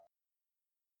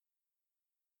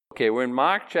Okay, we're in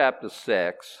Mark chapter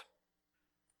 6,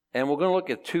 and we're going to look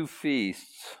at two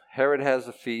feasts. Herod has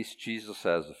a feast, Jesus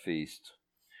has a feast.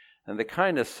 And they're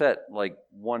kind of set like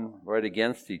one right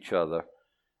against each other.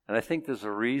 And I think there's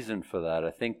a reason for that.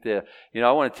 I think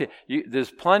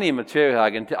there's plenty of material.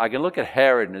 I can look at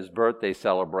Herod and his birthday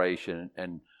celebration,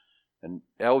 and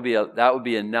that would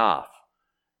be enough.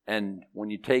 And when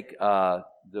you take the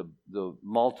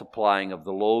multiplying of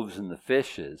the loaves and the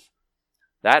fishes,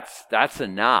 that's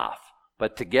enough.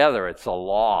 But together it's a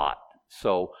lot.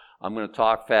 So I'm going to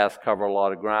talk fast, cover a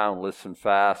lot of ground, listen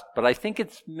fast. But I think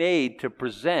it's made to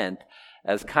present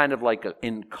as kind of like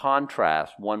in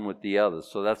contrast, one with the other.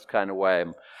 So that's kind of why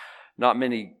not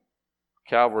many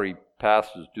Calvary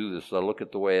pastors do this. I look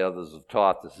at the way others have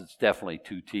taught this. It's definitely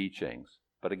two teachings.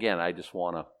 But again, I just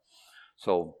want to.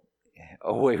 So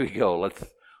away we go.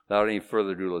 Without any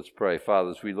further ado, let's pray. Father,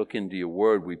 as we look into your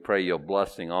word, we pray your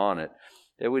blessing on it,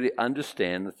 that we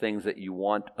understand the things that you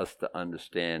want us to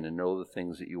understand and know the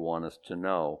things that you want us to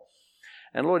know.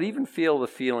 And Lord, even feel the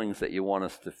feelings that you want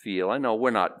us to feel. I know we're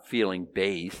not feeling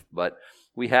based, but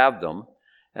we have them.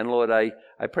 And Lord, I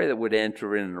pray that we'd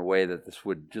enter in a way that this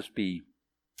would just be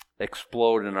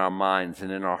explode in our minds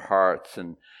and in our hearts.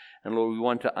 And Lord, we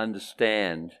want to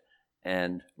understand.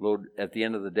 And Lord, at the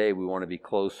end of the day, we want to be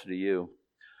closer to you.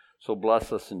 So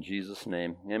bless us in Jesus'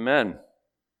 name. Amen.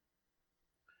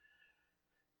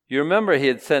 You remember he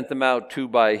had sent them out 2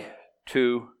 by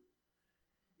 2.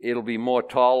 It'll be more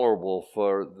tolerable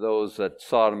for those at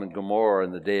Sodom and Gomorrah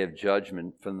in the day of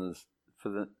judgment than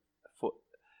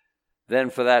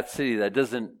for that city that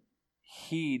doesn't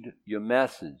heed your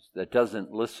message, that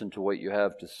doesn't listen to what you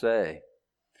have to say.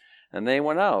 And they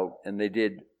went out and they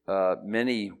did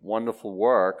many wonderful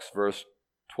works. Verse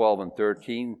 12 and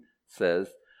 13 says,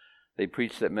 they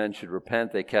preached that men should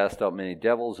repent. They cast out many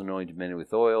devils, anointed many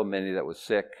with oil, many that were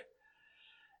sick,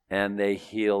 and they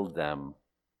healed them.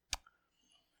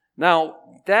 Now,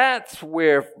 that's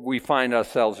where we find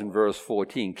ourselves in verse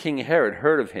 14. King Herod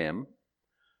heard of him,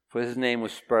 for his name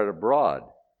was spread abroad.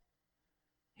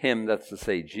 Him, that's to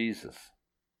say, Jesus.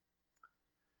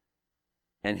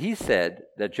 And he said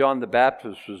that John the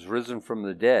Baptist was risen from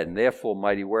the dead, and therefore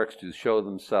mighty works do show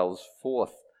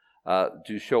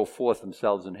forth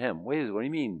themselves in him. Wait, what do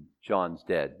you mean John's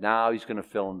dead? Now he's going to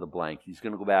fill in the blank. He's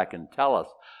going to go back and tell us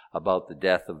about the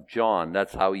death of John.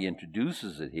 That's how he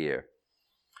introduces it here.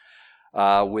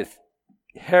 With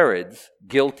Herod's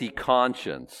guilty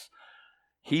conscience,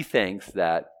 he thinks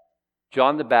that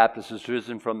John the Baptist is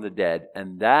risen from the dead,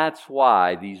 and that's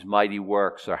why these mighty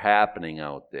works are happening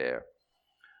out there.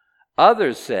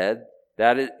 Others said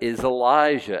that it is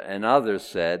Elijah, and others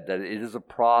said that it is a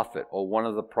prophet or one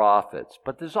of the prophets.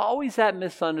 But there's always that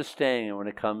misunderstanding when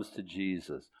it comes to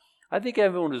Jesus. I think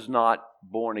everyone who's not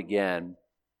born again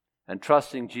and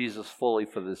trusting Jesus fully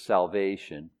for their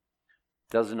salvation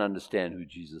doesn't understand who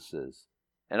Jesus is.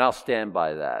 And I'll stand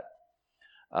by that.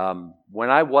 When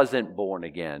I wasn't born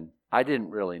again, I didn't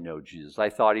really know Jesus. I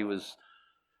thought he was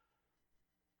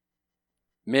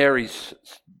Mary's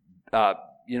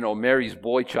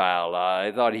boy child.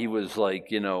 I thought he was I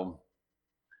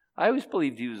always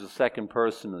believed he was the second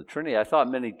person of the Trinity. I thought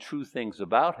many true things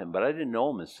about him, but I didn't know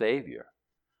him as Savior.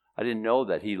 I didn't know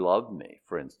that he loved me,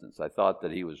 for instance. I thought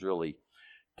that he was really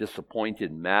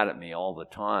disappointed and mad at me all the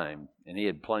time, and he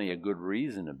had plenty of good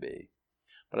reason to be.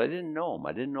 But I didn't know him.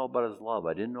 I didn't know about his love.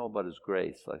 I didn't know about his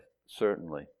grace,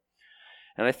 certainly.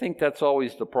 And I think that's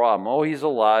always the problem. Oh, he's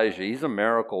Elijah. He's a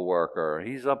miracle worker.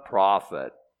 He's a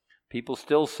prophet. People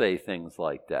still say things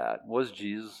like that. Was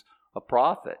Jesus a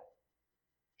prophet?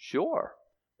 Sure.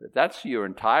 But that's your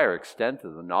entire extent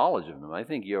of the knowledge of him. I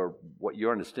think what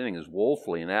you're understanding is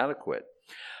woefully inadequate.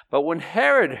 But when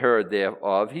Herod heard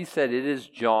thereof, he said, it is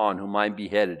John whom I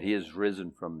beheaded. He is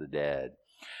risen from the dead.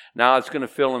 Now it's going to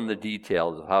fill in the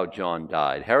details of how John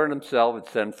died. Herod himself had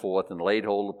sent forth and laid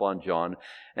hold upon John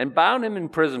and bound him in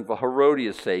prison for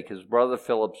Herodias' sake, his brother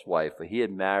Philip's wife, for he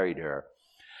had married her.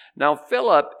 Now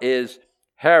Philip is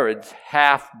Herod's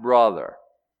half-brother.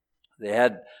 They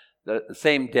had the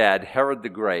same dad, Herod the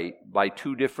Great, by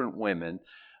 2 different women.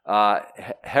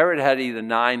 Herod had either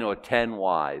 9 or 10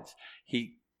 wives.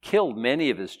 He killed many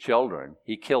of his children.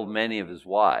 He killed many of his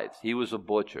wives. He was a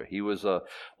butcher. He's the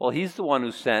one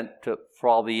who sent for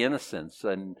all the innocents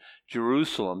in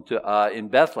Jerusalem in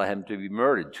Bethlehem to be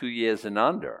murdered 2 years and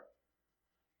under.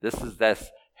 That's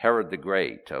Herod the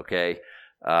Great, okay?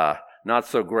 Not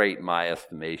so great in my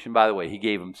estimation. By the way, he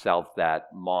gave himself that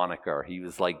moniker. He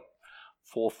was like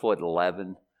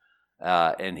 4'11",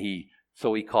 and he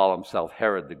called himself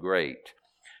Herod the Great.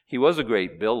 He was a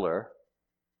great builder.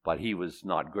 but he was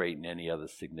not great in any other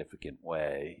significant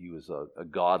way. He was a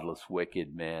godless,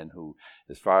 wicked man who,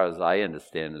 as far as I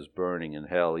understand, is burning in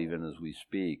hell even as we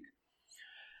speak.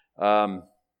 But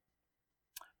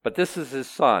this is his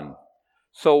son.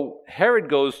 So Herod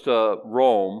goes to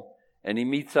Rome, and he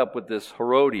meets up with this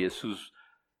Herodias, who's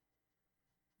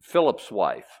Philip's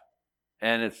wife.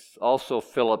 And it's also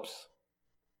Philip's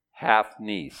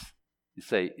half-niece. You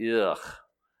say, ugh,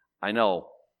 I know.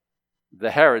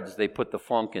 The Herods, they put the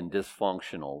funk in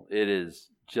dysfunctional. It is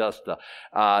just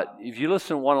if you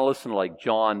want to listen to like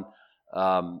Joe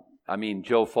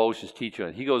Foch's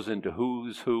teaching, he goes into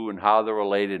who's who and how they're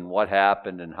related and what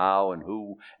happened and how and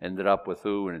who ended up with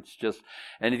who. And it's just,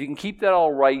 and if you can keep that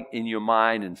all right in your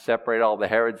mind and separate all the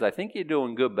Herods, I think you're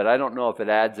doing good, but I don't know if it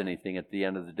adds anything at the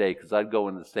end of the day, because I'd go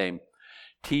in the same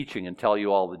teaching and tell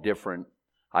you all the different,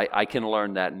 I can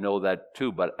learn that and know that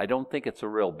too, but I don't think it's a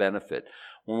real benefit.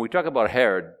 When we talk about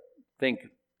Herod, think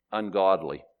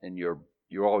ungodly, and you're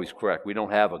always correct. We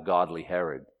don't have a godly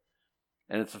Herod.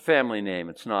 And it's a family name.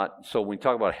 It's not, so when we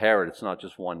talk about Herod, it's not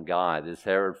just one guy. There's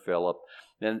Herod Philip,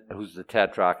 then who's the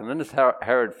tetrarch, and then there's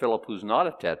Herod Philip, who's not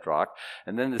a tetrarch,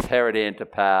 and then there's Herod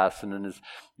Antipas, and then there's,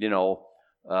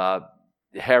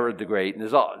 Herod the Great, and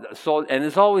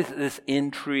there's always this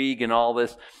intrigue and all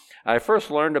this. I first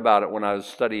learned about it when I was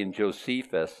studying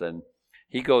Josephus, and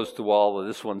he goes through all of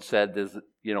this. One said,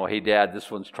 hey, Dad, this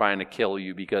one's trying to kill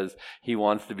you because he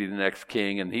wants to be the next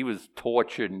king. And he was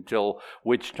tortured until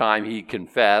which time he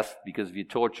confessed, because if you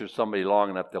torture somebody long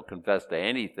enough, they'll confess to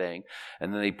anything.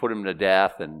 And then they put him to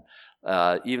death. And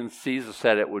even Caesar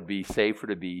said it would be safer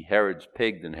to be Herod's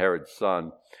pig than Herod's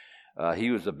son.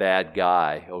 He was a bad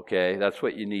guy, okay? That's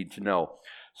what you need to know.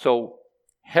 So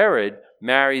Herod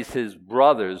marries his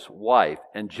brother's wife,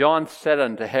 and John said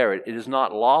unto Herod, it is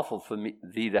not lawful for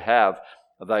thee to have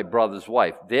thy brother's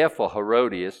wife. Therefore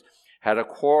Herodias had a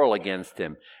quarrel against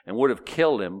him, and would have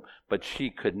killed him, but she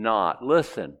could not.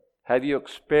 Listen, have you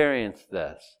experienced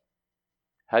this?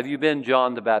 Have you been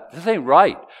John the Baptist? This ain't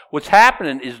right. What's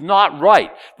happening is not right.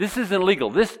 This isn't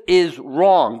legal. This is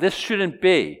wrong. This shouldn't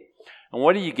be. And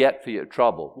what do you get for your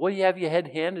trouble? Well, you have your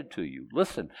head handed to you.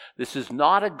 Listen, this is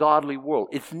not a godly world.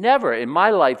 It's never, in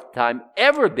my lifetime,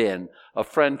 ever been a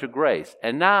friend to grace.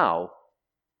 And now,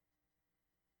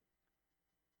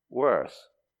 worse.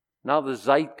 Now the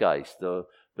zeitgeist,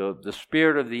 the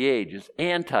spirit of the age is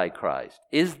Antichrist.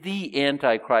 Is the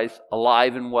Antichrist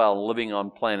alive and well living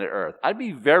on planet Earth? I'd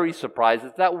be very surprised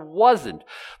if that wasn't.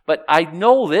 But I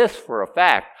know this for a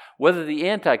fact. Whether the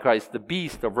Antichrist, the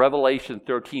beast of Revelation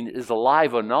 13, is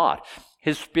alive or not,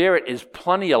 his spirit is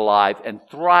plenty alive and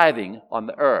thriving on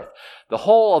the earth. The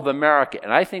whole of America,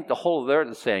 and I think the whole of the earth,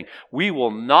 is saying, we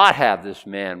will not have this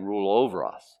man rule over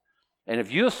us. And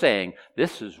if you're saying,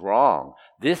 this is wrong,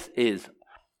 this is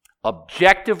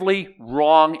objectively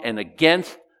wrong and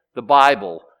against the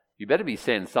Bible, you better be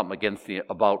saying something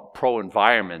about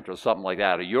pro-environment or something like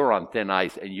that, or you're on thin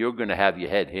ice and you're going to have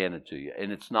your head handed to you,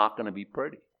 and it's not going to be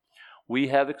pretty. We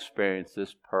have experienced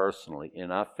this personally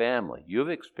in our family. You've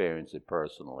experienced it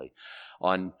personally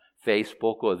on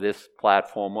Facebook or this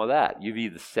platform or that. You've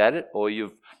either said it or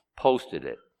you've posted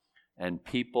it. And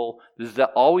people, there's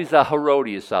always a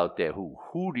Herodias out there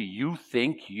who do you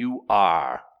think you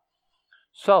are?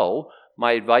 So,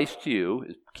 my advice to you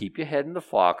is keep your head in the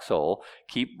foxhole,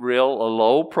 keep a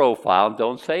low profile, and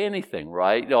don't say anything,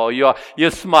 right? No,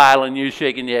 you're smiling, you're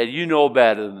shaking your head, you know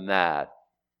better than that.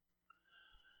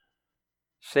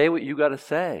 Say what you got to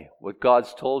say, what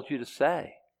God's told you to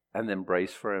say, and then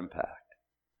brace for impact.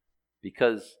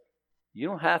 Because you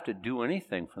don't have to do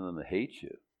anything for them to hate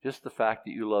you. Just the fact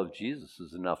that you love Jesus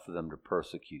is enough for them to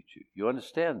persecute you. You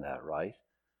understand that, right?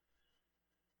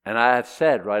 And I have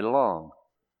said right along,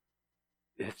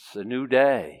 it's a new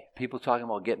day. People talking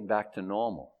about getting back to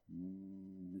normal.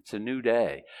 It's a new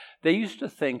day. They used to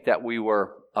think that we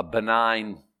were a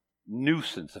benign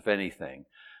nuisance, if anything.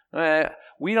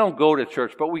 We don't go to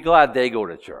church, but we're glad they go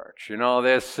to church.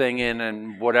 They're singing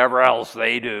and whatever else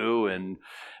they do. And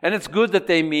it's good that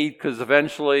they meet, because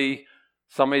eventually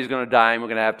somebody's going to die and we're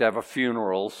going to have a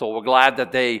funeral. So we're glad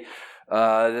that they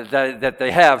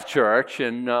have church,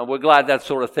 and we're glad that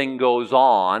sort of thing goes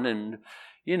on. And,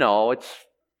 it's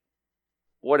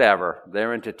whatever,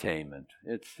 their entertainment.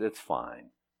 It's fine.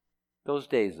 Those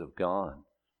days have gone.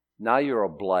 Now you're a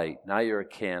blight. Now you're a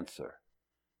cancer.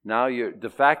 Now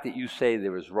the fact that you say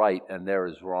there is right and there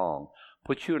is wrong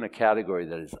puts you in a category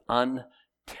that is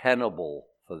untenable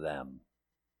for them,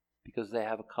 because they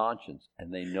have a conscience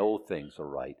and they know things are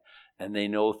right and they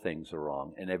know things are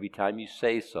wrong. And every time you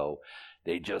say so,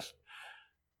 they just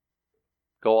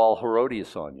go all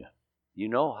Herodias on you. You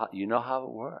know how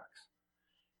it works.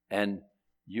 And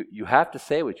you have to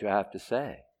say what you have to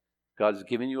say. God has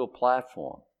given you a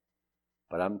platform.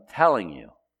 But I'm telling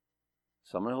you,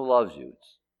 someone who loves you,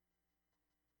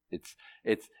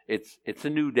 it's a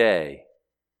new day.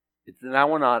 Now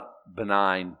we're not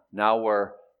benign. Now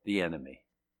we're the enemy.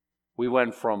 We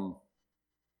went from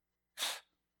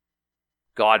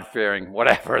God-fearing,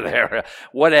 whatever there,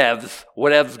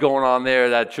 whatevs going on there at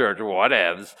that church,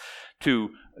 whatevs,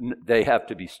 to they have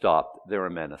to be stopped. They're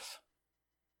a menace.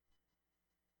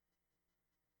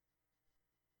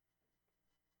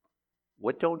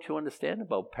 What don't you understand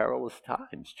about perilous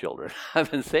times, children?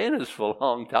 I've been saying this for a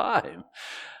long time.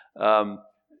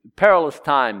 Perilous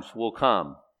times will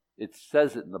come. It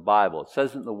says it in the Bible. It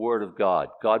says it in the Word of God.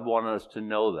 God wanted us to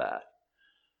know that.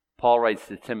 Paul writes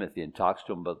to Timothy and talks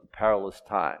to him about the perilous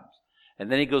times.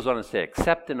 And then he goes on to say,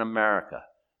 except in America,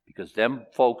 because them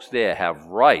folks there have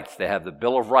rights. They have the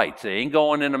Bill of Rights. They ain't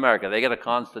going in America. They got a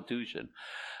Constitution.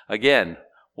 Again,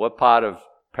 what part of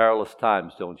perilous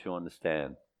times don't you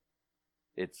understand?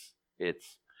 It's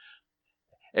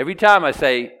every time I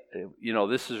say,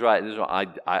 this is right,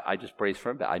 I just brace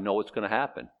for it. I know what's going to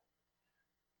happen.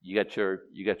 You got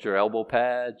your elbow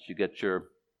pads, you got your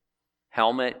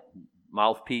helmet,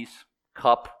 mouthpiece,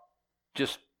 cup.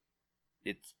 Just,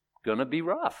 it's going to be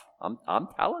rough. I'm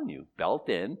telling you, belt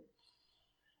in,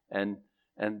 and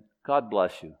God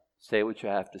bless you. Say what you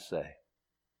have to say.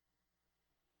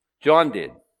 John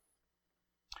did.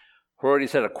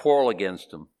 Herodias had a quarrel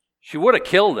against him. She would have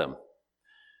killed him.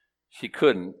 She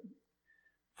couldn't.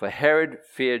 For Herod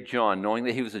feared John, knowing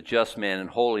that he was a just man and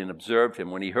holy, and observed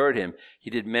him. When he heard him, he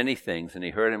did many things, and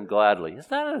he heard him gladly. Isn't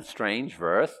that a strange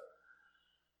verse?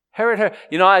 Herod.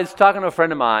 I was talking to a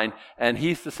friend of mine, and he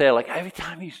used to say, like, every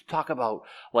time he used to talk about,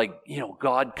 like,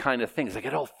 God kind of things, I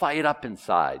get all fired up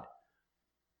inside.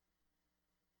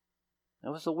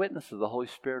 That was the witness of the Holy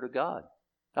Spirit of God.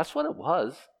 That's what it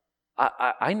was.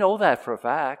 I know that for a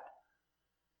fact.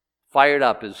 Fired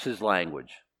up is his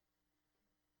language.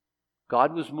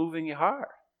 God was moving your heart.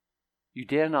 You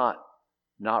dare not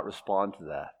respond to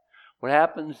that. What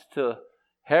happens to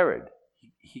Herod?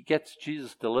 He gets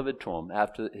Jesus delivered to him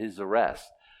after his arrest.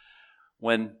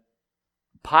 When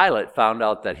Pilate found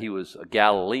out that he was a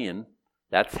Galilean,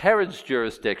 that's Herod's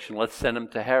jurisdiction. Let's send him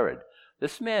to Herod.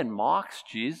 This man mocks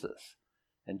Jesus,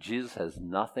 and Jesus has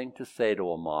nothing to say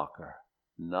to a mocker.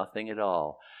 Nothing at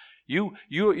all.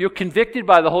 You're convicted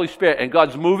by the Holy Spirit, and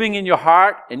God's moving in your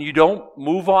heart, and you don't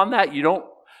move on that. You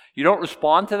don't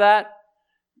respond to that.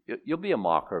 You'll be a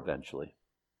mocker eventually.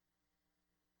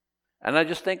 And I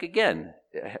just think again,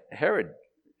 Herod,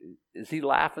 is he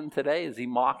laughing today? Is he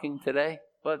mocking today?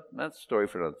 But that's a story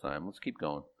for another time. Let's keep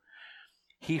going.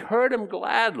 He heard him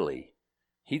gladly.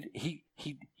 He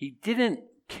didn't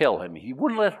kill him. He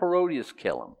wouldn't let Herodias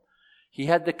kill him. He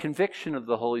had the conviction of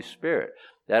the Holy Spirit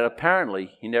that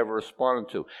apparently he never responded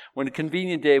to. When the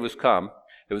convenient day was come,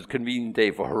 it was a convenient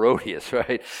day for Herodias,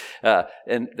 right?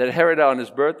 And that Herod on his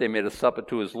birthday made a supper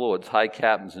to his lords, high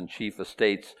captains and chief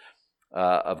estates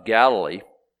of Galilee.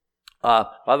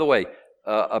 By the way,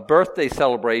 a birthday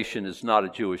celebration is not a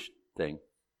Jewish thing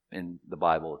in the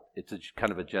Bible. It's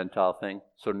kind of a Gentile thing.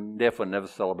 So therefore, never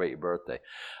celebrate your birthday.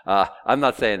 I'm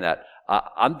not saying that.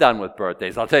 I'm done with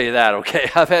birthdays. I'll tell you that, okay?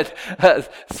 I've had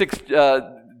 6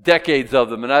 decades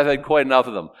of them, and I've had quite enough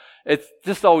of them. It's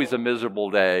just always a miserable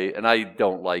day, and I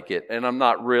don't like it. And I'm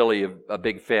not really a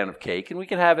big fan of cake, and we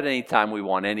can have it any time we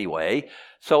want anyway.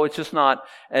 So it's just not.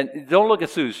 And don't look at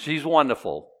Sue. She's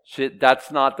wonderful.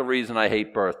 That's not the reason I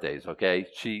hate birthdays, okay?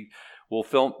 She will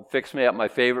fix me up my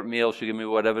favorite meal. She'll give me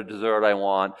whatever dessert I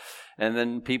want. And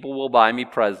then people will buy me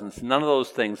presents. None of those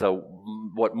things are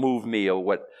what move me or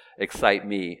what excite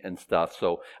me and stuff.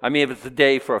 So, I mean, if it's a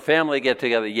day for a family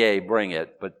get-together, yay, bring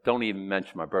it. But don't even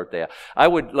mention my birthday. I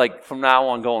would, from now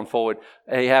on going forward,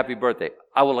 hey, happy birthday.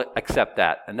 I will accept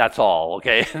that, and that's all,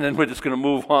 okay? And then we're just going to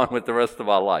move on with the rest of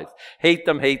our lives. Hate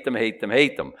them, hate them, hate them,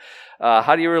 hate them.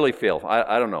 How do you really feel?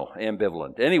 I don't know.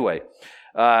 Ambivalent. Anyway,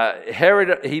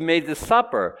 Herod, he made the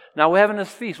supper. Now we're having this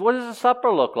feast. What does the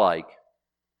supper look like?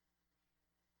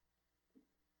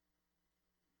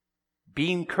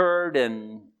 Bean curd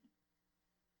and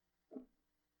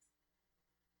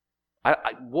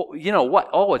you know what?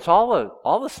 Oh, it's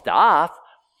all the stuff.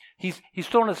 He's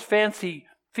throwing his fancy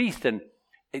feast, and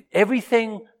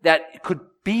everything that could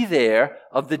be there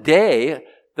of the day,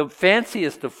 the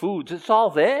fanciest of foods, it's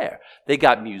all there. They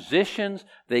got musicians,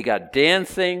 they got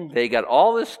dancing, they got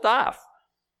all this stuff.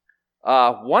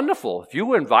 Wonderful. If you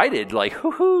were invited,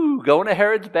 going to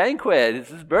Herod's banquet, it's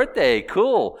his birthday,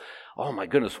 cool. Oh my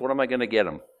goodness, what am I going to get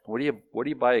him? What do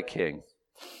you buy a king?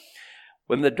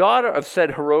 When the daughter of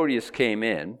said Herodias came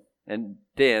in, and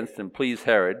danced and pleased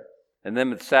Herod, and them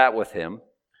that sat with him.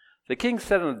 The king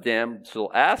said unto the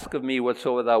damsel, Ask of me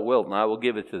whatsoever thou wilt, and I will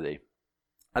give it to thee.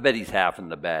 I bet he's half in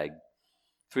the bag.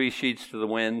 3 sheets to the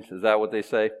wind, is that what they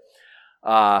say?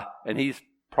 And he's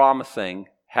promising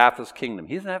half his kingdom.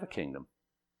 He doesn't have a kingdom.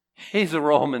 He's a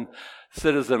Roman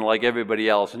citizen like everybody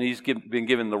else, and he's been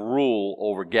given the rule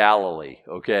over Galilee,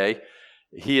 okay?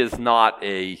 He is not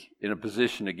in a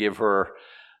position to give her.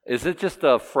 Is it just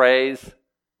a phrase,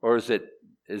 or is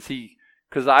he?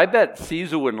 Because I bet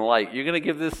Caesar wouldn't like. You're going to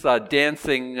give this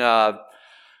dancing. I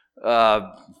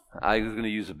was going to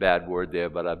use a bad word there,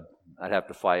 but I'd have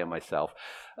to fire myself.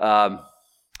 You're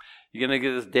going to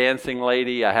give this dancing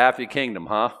lady a half your kingdom,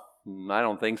 huh? I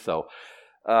don't think so.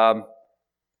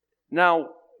 Now,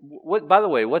 by the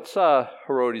way, what's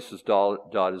Herodias'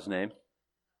 daughter's name?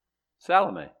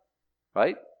 Salome,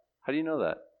 right? How do you know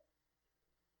that?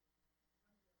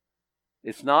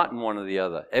 It's not in one or the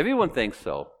other. Everyone thinks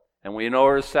so. And we know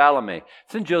her as Salome.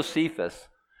 It's in Josephus.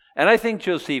 And I think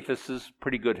Josephus is a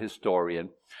pretty good historian.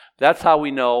 That's how we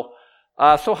know.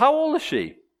 So how old is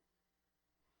she?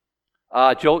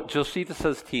 Josephus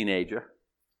says teenager.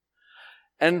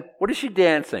 And what is she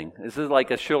dancing? Is this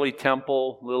like a Shirley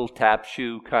Temple, little tap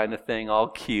shoe kind of thing, all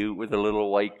cute with the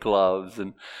little white gloves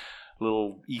and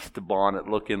little Easter bonnet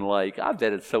looking like? I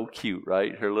bet it's so cute,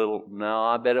 right?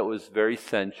 I bet it was very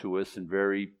sensuous and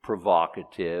very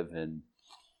provocative. And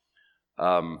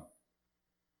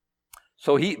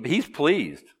so he's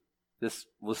pleased. This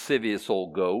lascivious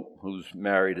old goat who's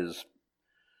married his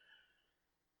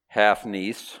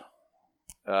half-niece.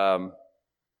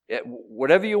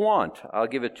 Whatever you want, I'll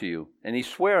give it to you. And he's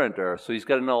swearing to her, so he's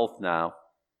got an oath now.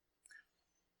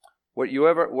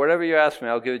 Whatever you ask me,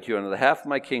 I'll give it to you. Under the half of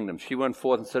my kingdom, she went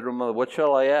forth and said to her mother, What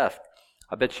shall I ask?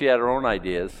 I bet she had her own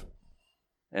ideas.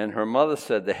 And her mother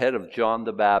said, The head of John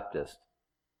the Baptist.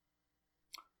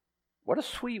 What a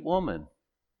sweet woman.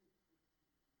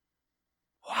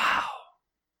 Wow.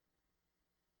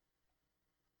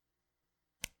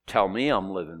 Tell me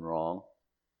I'm living wrong.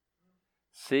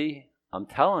 See? I'm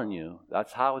telling you,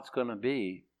 that's how it's going to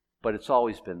be, but it's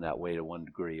always been that way to one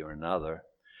degree or another.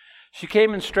 She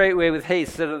came in straightway with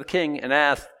haste, said to the king, and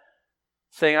asked,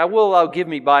 saying, I will thou give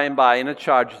me by and by in a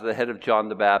charge to the head of John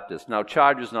the Baptist. Now,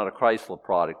 charge is not a Chrysler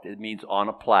product. It means on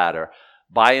a platter.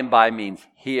 By and by means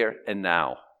here and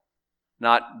now.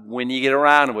 Not when you get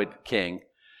around to it, king.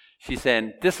 She's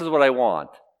saying, this is what I want.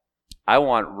 I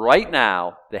want right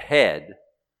now the head,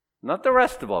 not the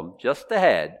rest of them, just the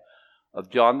head, of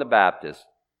John the Baptist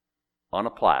on a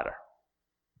platter.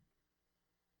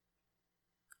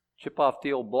 Chip off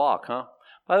the old block, huh?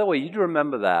 By the way, you'd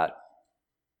remember that.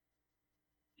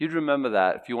 You'd remember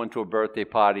that if you went to a birthday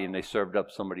party and they served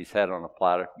up somebody's head on a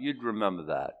platter. You'd remember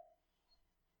that.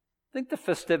 I think the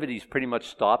festivities pretty much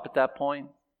stop at that point.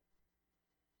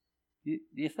 Do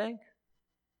you think?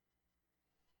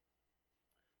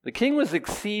 The king was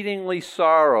exceedingly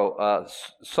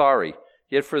sorry.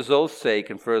 Yet for his oath's sake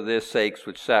and for their sakes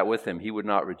which sat with him, he would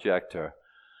not reject her.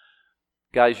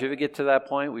 Guys, you ever get to that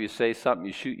point where you say something,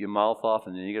 you shoot your mouth off,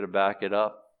 and then you got to back it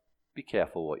up? Be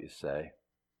careful what you say.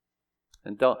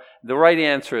 And the right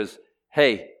answer is,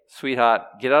 hey, sweetheart,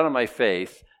 get out of my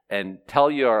face and tell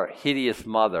your hideous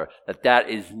mother that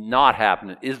is not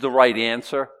happening, is the right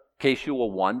answer, in case you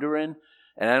were wondering.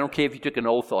 And I don't care if you took an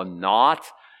oath or not.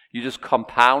 You're just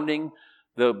compounding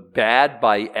the bad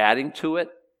by adding to it.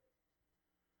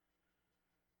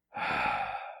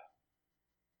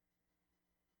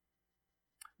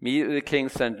 Immediately the king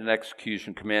sent an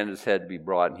execution, commanded his head to be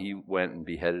brought, and he went and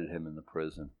beheaded him in the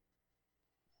prison.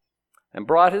 And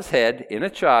brought his head in a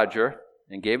charger,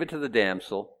 and gave it to the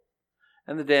damsel,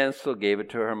 and the damsel gave it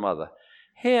to her mother.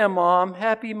 Here, Mom,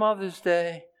 happy Mother's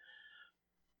Day.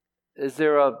 Is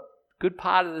there a good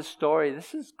part of this story?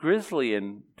 This is grisly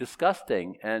and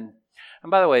disgusting. And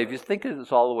by the way, if you think of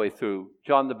this all the way through,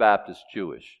 John the Baptist,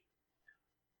 Jewish.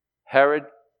 Herod,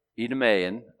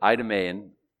 Edomite,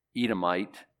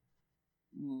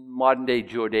 modern-day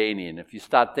Jordanian. If you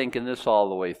start thinking this all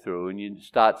the way through and you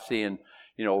start seeing,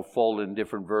 folded in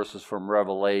different verses from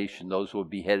Revelation, those who were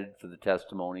beheaded for the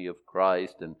testimony of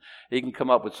Christ, and you can come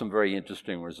up with some very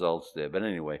interesting results there. But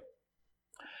anyway,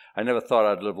 I never thought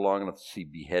I'd live long enough to see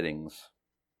beheadings.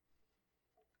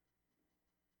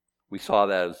 We saw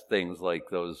that as things like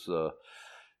those,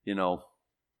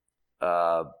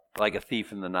 like A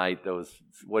Thief in the Night, those,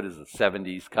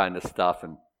 70s kind of stuff,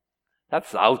 and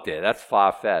that's out there. That's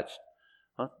far-fetched.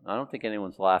 Huh? I don't think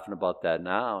anyone's laughing about that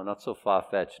now. Not so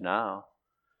far-fetched now.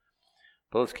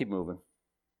 But let's keep moving.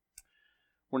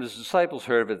 When his disciples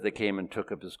heard of it, they came and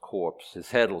took up his corpse,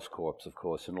 his headless corpse, of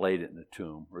course, and laid it in the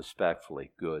tomb,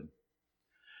 respectfully. Good.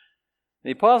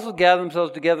 The apostles gathered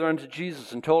themselves together unto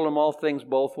Jesus and told him all things,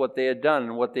 both what they had done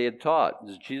and what they had taught.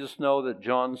 Does Jesus know that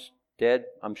John's dead?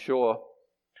 I'm sure.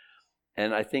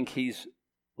 And I think he's,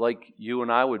 like you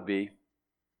and I would be,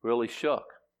 really shook.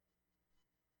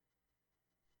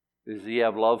 Does he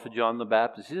have love for John the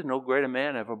Baptist? He said, no greater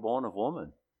man ever born of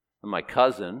woman than my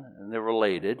cousin, and they're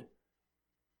related.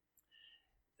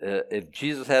 If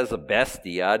Jesus has a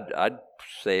bestie, I'd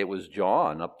say it was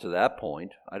John up to that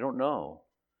point. I don't know.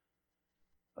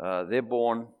 They're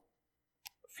born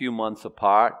a few months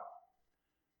apart.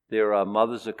 Their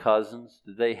mothers are cousins.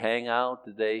 Did they hang out?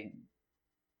 Did they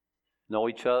know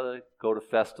each other? Go to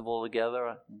festival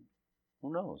together?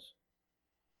 Who knows?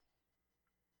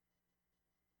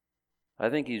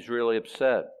 I think he's really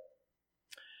upset.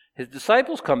 His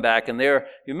disciples come back, and you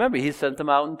remember, he sent them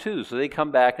out in twos. So they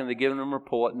come back, and they're giving them a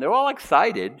report, and they're all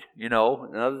excited, and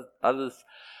other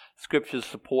scriptures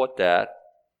support that.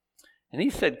 And he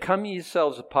said, come ye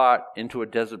yourselves apart into a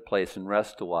desert place and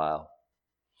rest a while.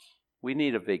 We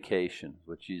need a vacation, is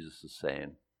what Jesus is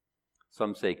saying.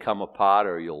 Some say come apart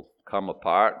or you'll come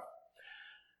apart.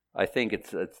 I think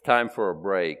it's time for a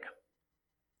break.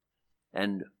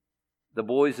 And the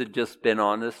boys had just been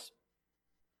on this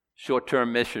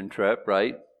short-term mission trip,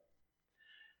 right?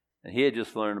 And he had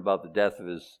just learned about the death of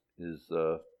his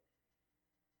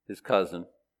cousin,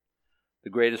 the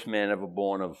greatest man ever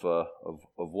born of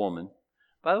woman.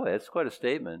 By the way, that's quite a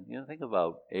statement. Think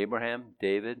about Abraham,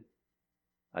 David,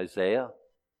 Isaiah,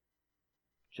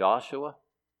 Joshua,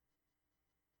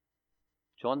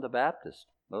 John the Baptist.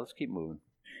 Well, let's keep moving.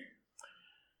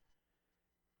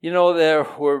 There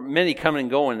were many coming and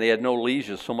going. They had no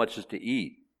leisure so much as to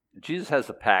eat. Jesus has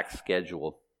a packed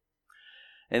schedule.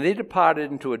 And they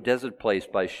departed into a desert place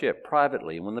by ship,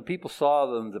 privately. And when the people saw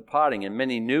them departing, and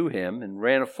many knew him, and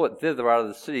ran afoot thither out of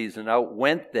the cities, and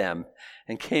outwent them,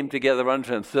 and came together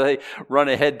unto him. So they run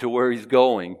ahead to where he's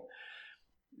going.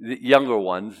 The younger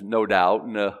ones, no doubt,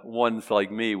 and the ones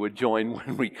like me would join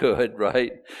when we could,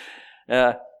 right?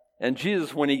 And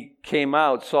Jesus, when he came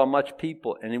out, saw much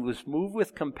people, and he was moved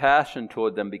with compassion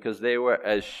toward them, because they were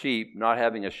as sheep, not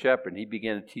having a shepherd. He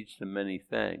began to teach them many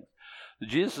things. So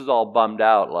Jesus is all bummed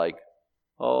out, like,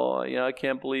 I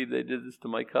can't believe they did this to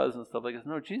my cousin, and stuff like this.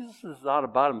 No, Jesus is not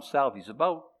about himself. He's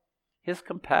about his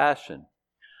compassion.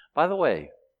 By the way,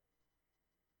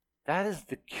 that is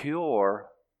the cure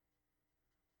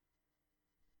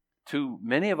to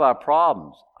many of our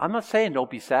problems. I'm not saying don't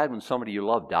be sad when somebody you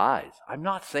love dies. I'm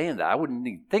not saying that. I wouldn't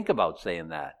even think about saying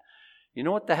that. You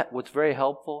know what's very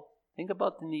helpful? Think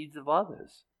about the needs of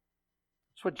others.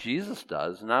 That's what Jesus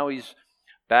does. Now he's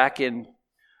back in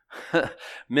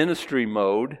ministry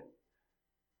mode.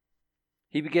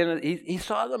 He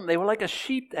saw them. They were like a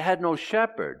sheep that had no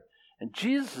shepherd. And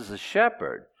Jesus is a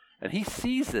shepherd. And he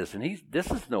sees this, and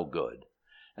this is no good.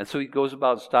 And so he goes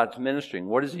about and starts ministering.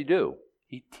 What does he do?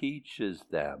 He teaches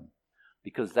them,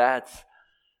 because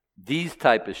these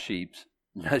type of sheep,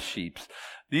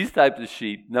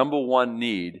 number one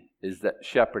need is that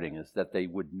shepherding, is that they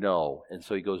would know. And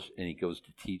so he goes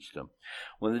to teach them.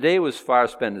 When the day was far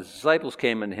spent, his disciples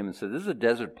came unto him and said, this is a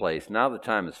desert place. Now the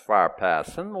time is far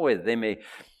past. Send them away that they may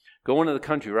go into the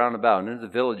country round about and into the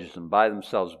villages and buy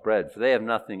themselves bread, for they have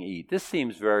nothing to eat. This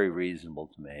seems very reasonable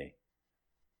to me.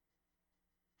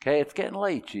 Okay, it's getting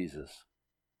late, Jesus.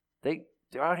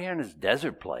 They're out here in this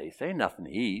desert place. There ain't nothing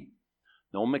to eat.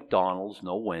 No McDonald's,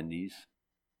 no Wendy's.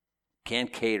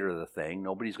 Can't cater the thing.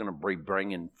 Nobody's going to be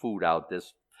bringing food out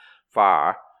this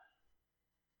far.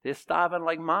 They're starving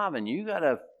like Marvin. You got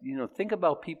to, think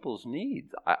about people's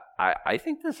needs. I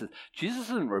think Jesus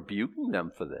isn't rebuking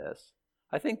them for this.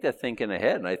 I think they're thinking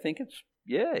ahead, and I think it's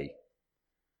yay.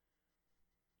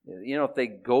 If they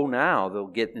go now, they'll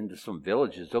get into some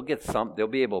villages. They'll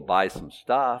be able to buy some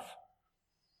stuff.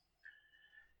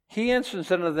 He answered and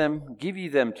said unto them, give ye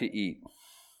them to eat.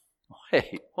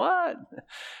 Wait, what?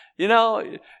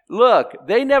 Look,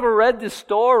 they never read this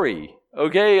story.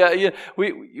 Okay,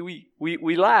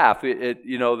 we laugh at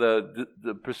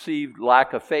the perceived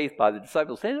lack of faith by the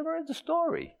disciples. They never read the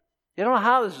story. They don't know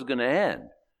how this is going to end.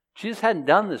 Jesus hadn't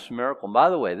done this miracle. And by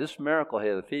the way, this miracle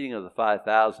here, the feeding of the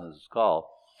 5,000, as it's called,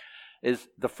 is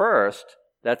the first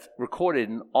that's recorded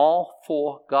in all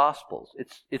four Gospels.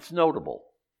 It's notable.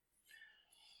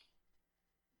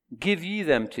 Give ye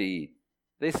them to eat.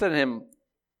 They said to him,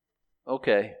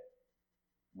 okay.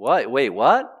 What? Wait,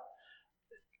 what?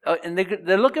 And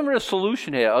they're looking for a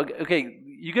solution here. Okay,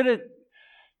 you're going to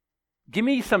give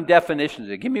me some definitions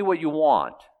here. Give me what you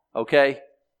want, okay?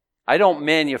 I don't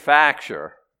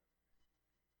manufacture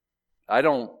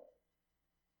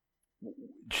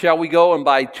Shall we go and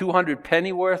buy 200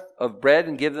 pennyworth of bread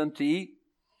and give them to eat?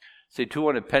 Say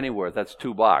 200 pennyworth, that's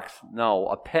 $2.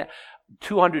 No,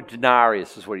 200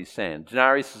 denarius is what he's saying.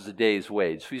 Denarius is a day's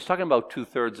wage. So he's talking about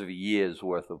 2/3 of a year's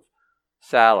worth of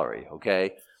salary,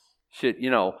 okay?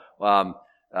 You want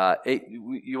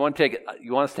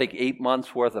us to take 8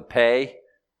 months worth of pay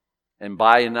and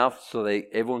buy enough so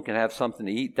everyone can have something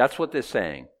to eat? That's what they're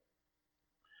saying.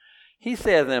 He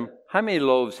said to them, how many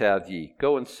loaves have ye?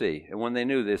 Go and see. And when they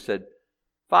knew, they said,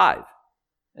 5,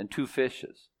 and 2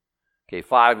 fishes. Okay,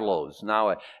 5 loaves.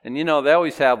 Now, and they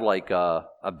always have like a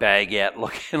baguette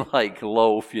looking like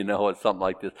loaf, or something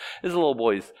like this. This is a little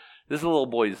boy's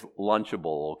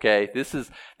Lunchable, okay? This is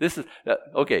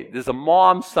okay, there's a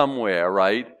mom somewhere,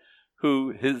 right,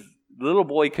 who his little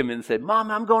boy come in and said, Mom,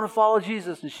 I'm going to follow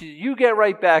Jesus. And she said, you get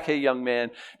right back. Hey, young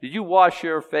man, did you wash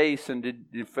your face and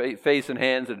face and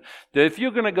hands? And if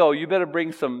you're going to go, you better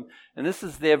bring some. And this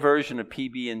is their version of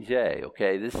PB&J,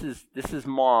 okay? This is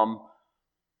mom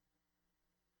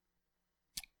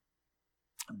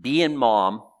being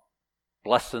mom,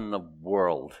 blessing the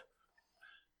world.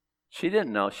 She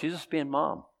didn't know. She's just being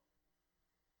mom.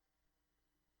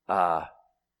 I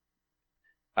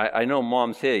know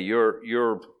moms here,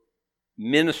 your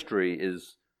ministry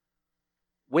is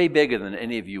way bigger than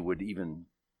any of you would even.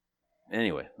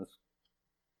 Anyway, let's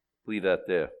leave that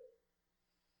there.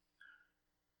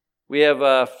 We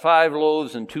have 5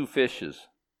 loaves and 2 fishes.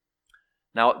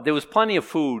 Now, there was plenty of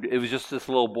food. It was just this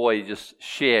little boy just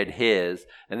shared his.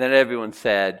 And then everyone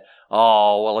said,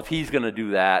 oh, well, if he's going to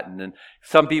do that. And then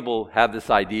some people have this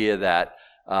idea that,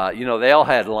 they all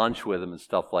had lunch with him and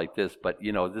stuff like this. But,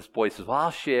 this boy says, well,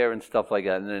 I'll share and stuff like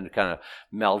that. And then it kind of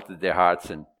melted their hearts.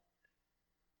 And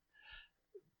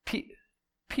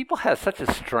people have such a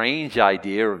strange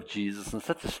idea of Jesus and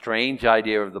such a strange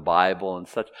idea of the Bible and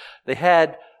such. They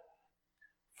had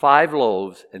 5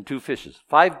 loaves and 2 fishes,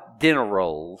 5 dinner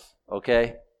rolls,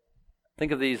 okay?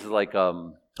 Think of these as like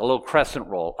a little crescent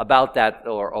roll, about that,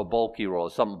 or a bulky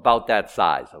roll, something about that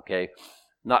size, okay?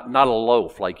 Not a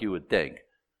loaf like you would think.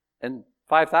 And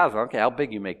 5,000, okay, how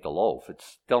big you make the loaf?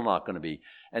 It's still not going to be.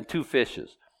 And 2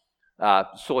 fishes,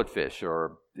 swordfish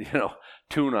or,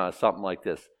 tuna or something like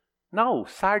this. No,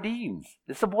 sardines.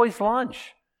 It's a boy's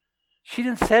lunch. She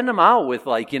didn't send him out with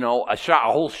a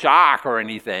whole shark or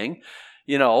anything.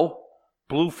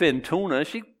 Bluefin tuna.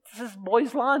 This is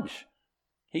boy's lunch.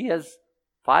 He has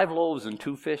 5 loaves and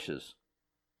 2 fishes.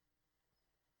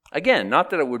 Again, not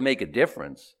that it would make a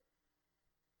difference.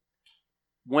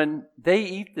 When they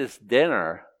eat this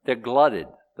dinner, they're glutted,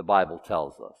 the Bible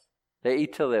tells us. They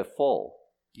eat till they're full.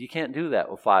 You can't do that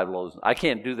with 5 loaves. I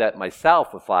can't do that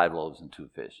myself with 5 loaves and 2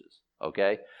 fishes,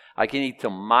 okay? I can eat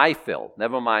till my fill.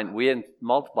 Never mind, we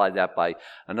multiplied that by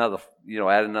another,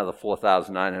 add another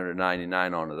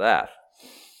 4,999 onto that.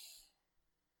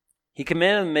 He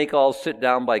commanded them to make all sit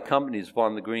down by companies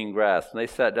upon the green grass, and they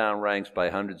sat down ranks by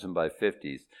hundreds and by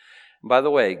 50s. And by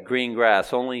the way, green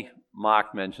grass, only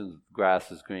Mark mentions grass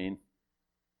is green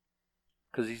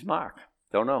because he's Mark.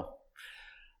 Don't know.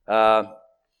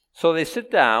 So they sit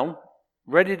down,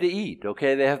 ready to eat,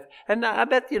 okay? And I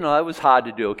bet, it was hard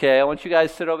to do, okay? I want you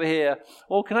guys to sit over here.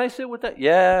 Oh, can I sit with that?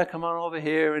 Yeah, come on over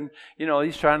here. And,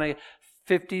 he's trying to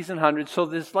 50s and 100s. So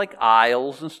there's like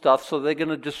aisles and stuff. So they're going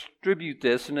to distribute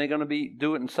this, and they're going to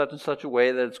do it in such and such a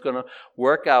way that it's going to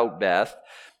work out best.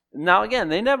 Now, again,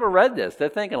 they never read this. They're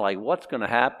thinking, like, what's going to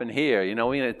happen here? We're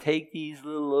going to take these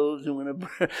little loaves and we're going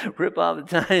to rip off the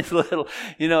tiniest little,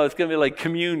 it's going to be like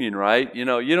communion, right? You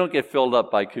don't get filled up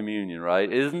by communion,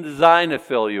 right? It isn't designed to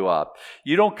fill you up.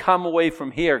 You don't come away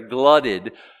from here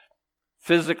glutted,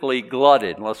 physically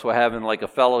glutted, unless we're having like a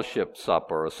fellowship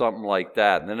supper or something like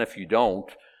that. And then if you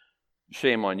don't,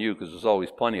 shame on you, because there's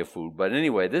always plenty of food. But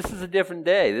anyway, this is a different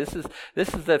day. This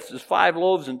is 5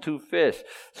 loaves and 2 fish.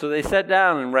 So they sat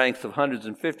down in ranks of hundreds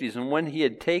and 50s. And when he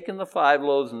had taken the 5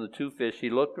 loaves and the 2 fish, he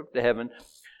looked up to heaven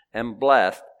and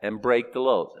blessed and brake the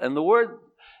loaves. And the word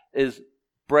is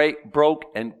broke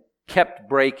and kept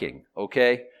breaking,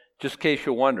 okay? Just in case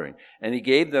you're wondering. And he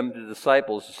gave them to the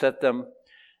disciples to set them,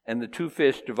 and the 2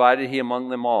 fish divided he among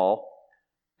them all,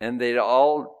 and they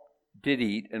all did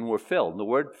eat and were filled. And the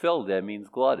word filled there means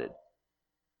glutted.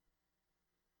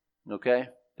 Okay?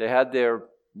 They had their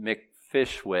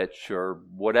McFishwich or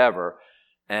whatever.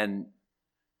 And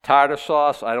tartar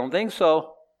sauce, I don't think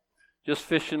so. Just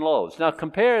fish and loaves. Now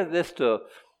compare this to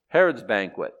Herod's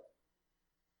banquet.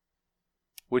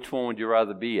 Which one would you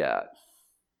rather be at?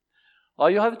 Oh,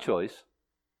 you have a choice.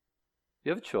 You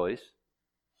have a choice.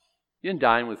 You can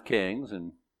dine with kings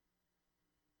and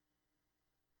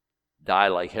die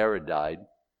like Herod died.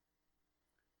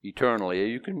 eternally.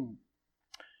 You can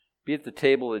be at the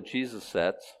table that Jesus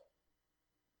sets.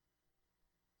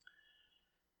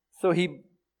 So he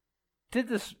did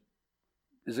this.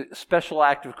 Is it a special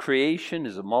act of creation?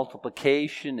 Is it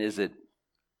multiplication? Is it?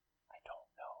 I don't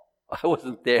know. I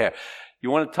wasn't there. You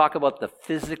want to talk about the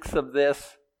physics of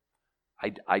this?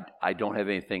 I don't have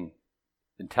anything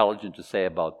intelligent to say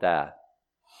about that.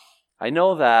 I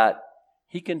know that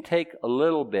he can take a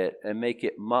little bit and make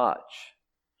it much.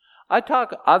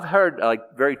 I've heard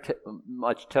very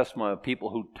much testimony of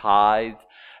people who tithe,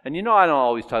 and I don't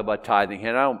always talk about tithing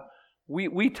here.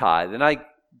 We tithe, and I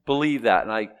believe that,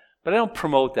 but I don't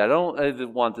promote that. I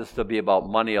don't want this to be about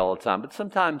money all the time. But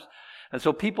sometimes, and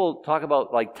so people talk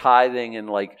about tithing and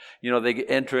they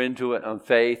enter into it on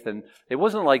faith, and it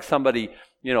wasn't like somebody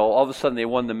all of a sudden they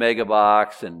won the mega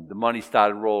box and the money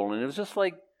started rolling. And it was just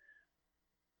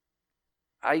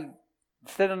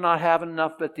instead of not having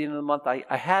enough at the end of the month, I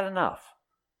had enough.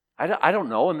 I don't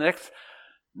know. And the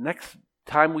next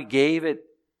time we gave it,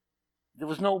 there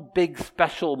was no big,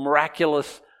 special,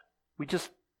 miraculous. We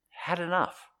just had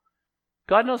enough.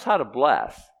 God knows how to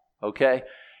bless, okay?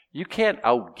 You can't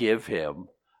outgive him.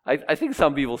 I think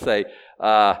some people say,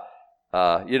 well,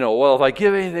 if I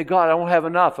give anything to God, I won't have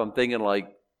enough. I'm thinking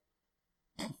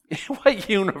what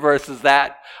universe is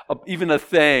that even a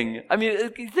thing? I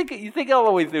mean, you think all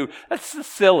the way through. That's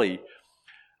just silly.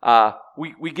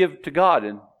 We give to God,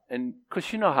 and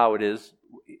because you know how it is,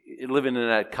 living in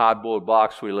that cardboard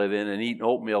box we live in and eating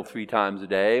oatmeal 3 times a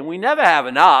day, and we never have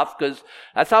enough because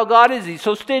that's how God is. He's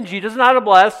so stingy. He doesn't know how to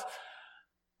bless.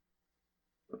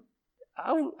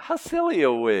 How silly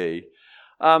are we?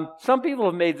 Some people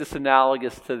have made this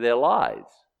analogous to their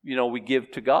lives. We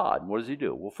give to God. What does he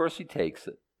do? Well, first he takes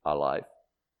it, our life,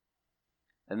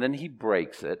 and then he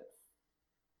breaks it.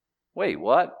 Wait,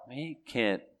 what? He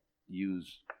can't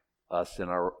use us in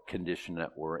our condition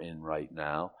that we're in right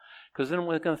now, because then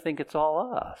we're going to think it's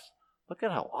all us. Look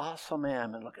at how awesome I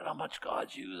am, and look at how much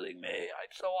God's using me. I'm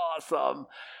so awesome.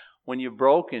 When you're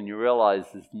broken, you realize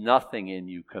there's nothing in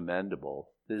you commendable.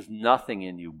 There's nothing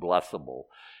in you blessable.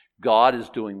 God is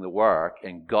doing the work,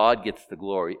 and God gets the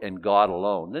glory, and God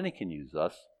alone. Then he can use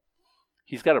us.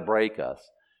 He's got to break us,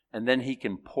 and then he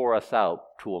can pour us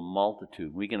out to a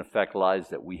multitude. We can affect lives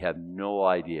that we have no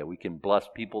idea. We can bless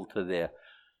people to their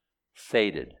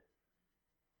sated.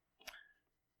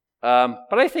 But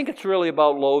I think it's really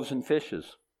about loaves and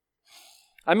fishes.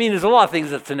 I mean, there's a lot of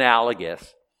things that's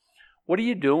analogous. What are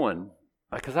you doing?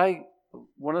 Because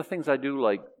one of the things I do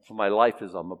for my life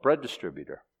is I'm a bread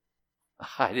distributor.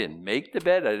 I didn't make the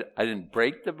bread. I didn't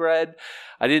break the bread.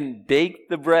 I didn't bake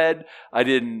the bread. I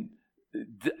didn't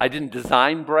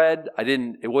design bread.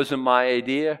 It wasn't my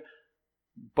idea.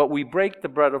 But we break the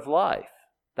bread of life.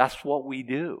 That's what we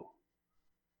do.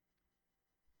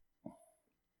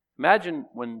 Imagine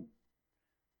when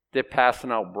they're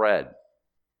passing out bread.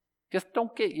 Just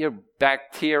don't get your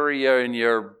bacteria and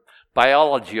your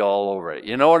biology all over it.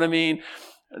 You know what I mean?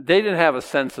 They didn't have a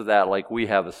sense of that like we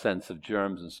have a sense of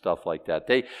germs and stuff like that.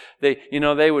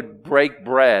 They would break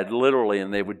bread literally,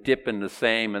 and they would dip in the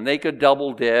same, and they could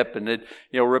double dip, and they'd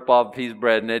rip off a piece of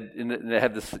bread, and they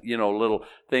had this little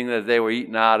thing that they were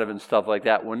eating out of and stuff like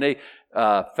that. When they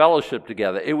fellowshiped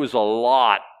together, it was a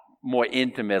lot more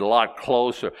intimate, a lot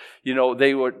closer.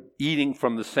 They were eating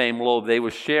from the same loaf. They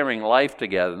were sharing life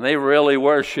together, and they really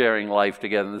were sharing life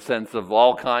together in the sense of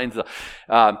all kinds of.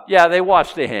 They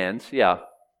washed their hands. Yeah,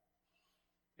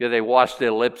 they washed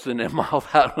their lips and their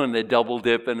mouth out when they're double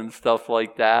dipping and stuff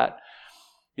like that.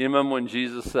 You remember when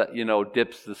Jesus,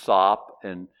 dips the sop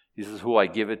and he says, "Who I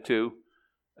give it to?"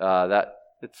 That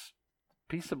it's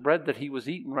a piece of bread that he was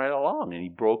eating right along, and he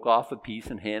broke off a piece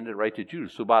and handed it right to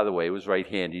Judas, who, by the way, was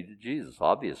right-handed to Jesus,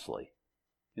 obviously.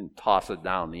 He didn't toss it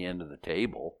down the end of the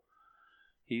table.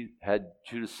 He had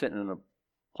Judas sitting in a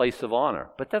place of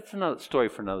honor. But that's another story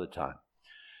for another time.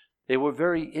 They were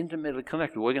very intimately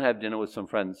connected. We're going to have dinner with some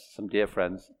friends, some dear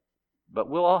friends, but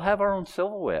we'll all have our own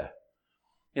silverware.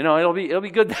 It'll be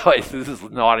good that way. This is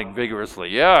nodding vigorously.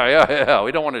 Yeah.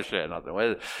 We don't want to share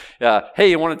nothing. Hey,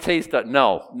 you want to taste that?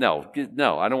 No.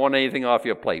 I don't want anything off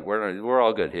your plate. We're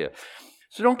all good here.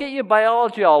 So don't get your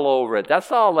biology all over it.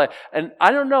 That's all. And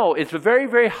I don't know. It's a very,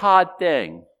 very hard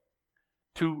thing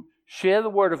to share the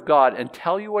Word of God and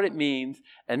tell you what it means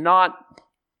and not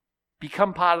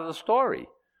become part of the story.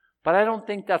 But I don't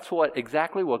think that's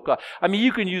exactly what God. I mean,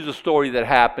 you can use a story that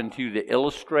happened to you to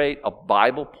illustrate a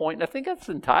Bible point, and I think that's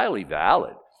entirely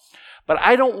valid. But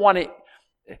I don't want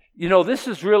to, this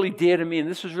is really dear to me, and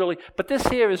this is really, but this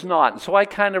here is not. And so I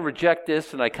kind of reject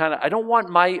this, and I don't want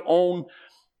my own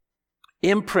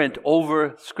imprint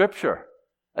over Scripture.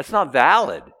 That's not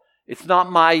valid. It's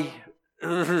not my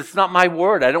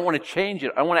word. I don't want to change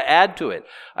it. I want to add to it.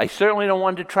 I certainly don't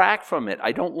want to detract from it.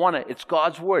 I don't want to. It's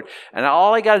God's word. And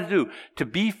all I got to do to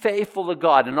be faithful to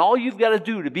God, and all you've got to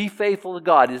do to be faithful to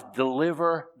God is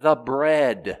deliver the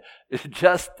bread.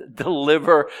 Just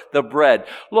deliver the bread.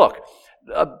 Look,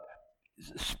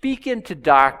 speak into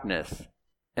darkness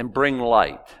and bring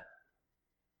light.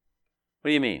 What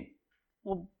do you mean?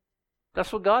 Well,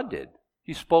 that's what God did.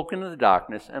 He spoke into the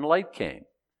darkness and light came.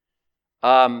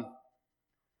 Adam,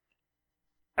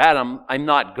 I'm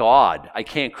not God. I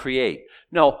can't create.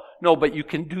 No, but you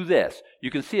can do this.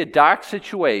 You can see a dark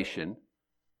situation,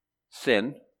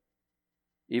 sin,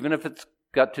 even if it's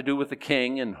got to do with the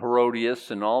king and Herodias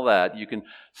and all that. You can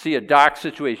see a dark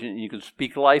situation and you can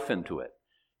speak life into it.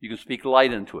 You can speak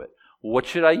light into it. What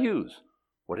should I use?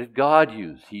 What did God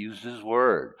use? He used His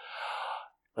word.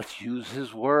 Let's use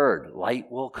His word. Light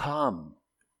will come.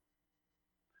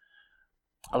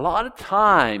 A lot of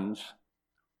times,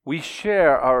 we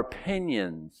share our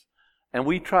opinions and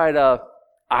we try to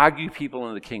argue people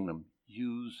into the kingdom.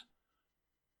 Use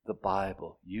the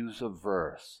Bible. Use a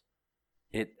verse.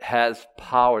 It has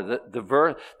power.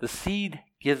 The seed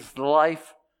gives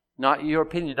life, not your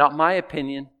opinion, not my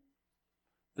opinion.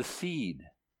 The seed.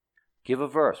 Give a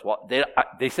verse. Well,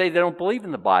 they say they don't believe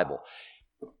in the Bible.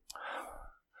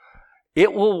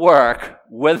 It will work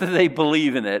whether they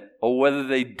believe in it or whether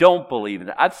they don't believe in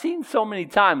it. I've seen so many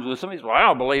times where somebody's, well, I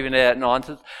don't believe in that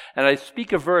nonsense. And I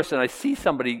speak a verse and I see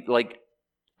somebody like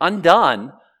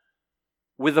undone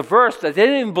with a verse that they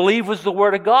didn't even believe was the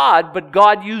word of God, but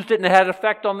God used it and it had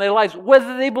effect on their lives,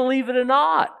 whether they believe it or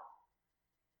not.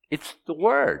 It's the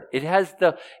word. It has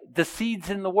the seeds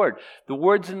in the word. The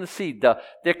word's in the seed.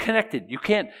 They're connected. You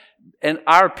can't, and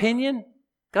our opinion,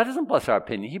 God doesn't bless our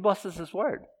opinion. He blesses His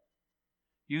word.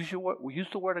 Use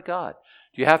the word of God.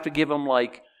 Do you have to give them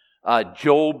like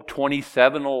Job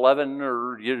 27:11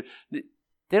 or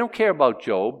they don't care about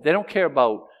Job. They don't care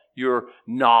about your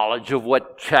knowledge of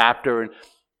what chapter. And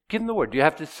give them the word. Do you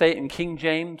have to say it in King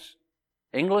James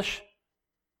English?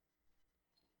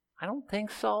 I don't think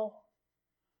so.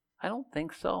 I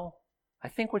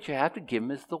think what you have to give them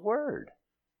is the word,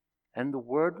 and the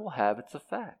word will have its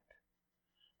effect.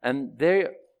 And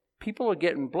people are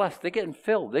getting blessed. They're getting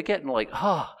filled. They're getting like,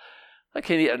 I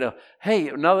can't eat. Hey,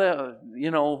 another,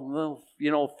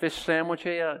 fish sandwich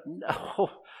here. No.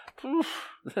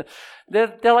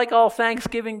 They're like all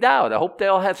Thanksgiving out. I hope they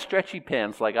all have stretchy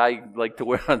pants like I like to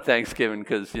wear on Thanksgiving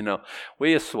because, wear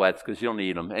your sweats because you'll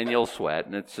need them and you'll sweat.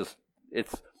 And it's just,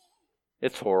 it's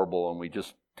horrible and we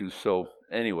just do so.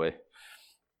 Anyway,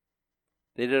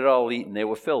 they did all eat and they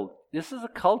were filled. This is a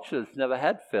culture that's never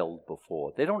had filled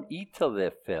before. They don't eat till they're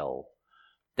filled.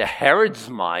 The Herods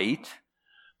might,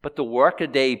 but the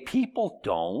workaday people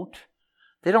don't.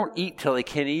 They don't eat till they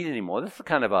can't eat anymore. This is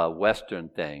kind of a Western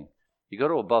thing. You go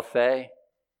to a buffet,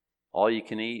 all you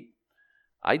can eat.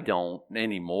 I don't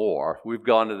anymore. We've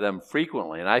gone to them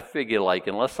frequently, and I figure like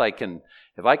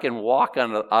if I can walk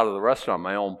out of the restaurant on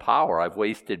my own power, I've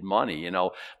wasted money.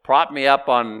 Prop me up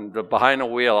behind the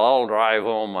wheel. I'll drive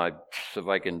home. If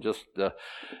I can just.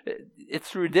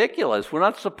 It's ridiculous. We're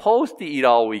not supposed to eat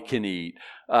all we can eat.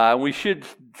 We should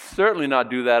certainly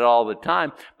not do that all the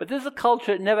time. But there's a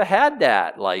culture that never had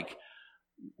that. Like,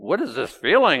 what is this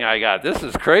feeling I got? This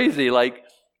is crazy.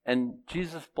 And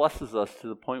Jesus blesses us to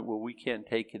the point where we can't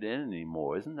take it in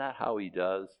anymore. Isn't that how He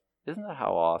does? Isn't that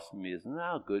how awesome He is? Isn't that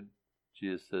how good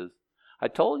Jesus is? I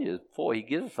told you before, He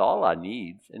gives us all our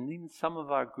needs and even some of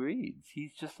our greeds.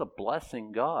 He's just a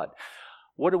blessing God.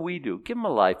 What do? Give Him a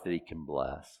life that He can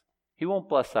bless. He won't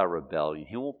bless our rebellion.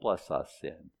 He won't bless our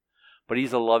sin. But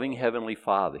He's a loving Heavenly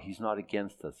Father. He's not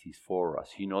against us. He's for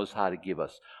us. He knows how to give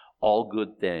us all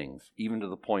good things, even to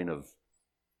the point of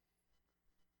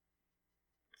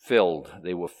filled.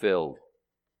 They were filled.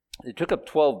 They took up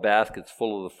 12 baskets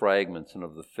full of the fragments and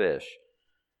of the fish.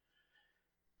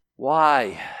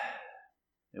 Why?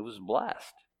 It was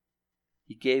blessed.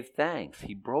 He gave thanks.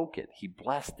 He broke it. He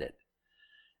blessed it.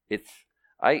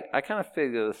 I kind of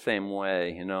figure the same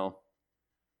way,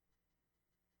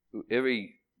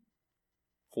 Every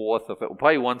fourth or fifth,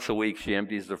 probably once a week, she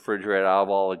empties the refrigerator out of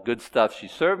all the good stuff she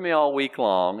served me all week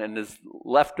long, and there's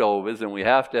leftovers, and we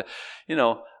have to,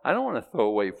 I don't want to throw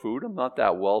away food. I'm not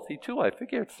that wealthy, too. I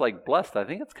figure it's like blessed. I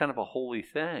think it's kind of a holy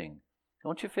thing.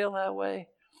 Don't you feel that way?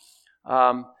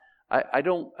 I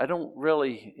don't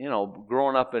really,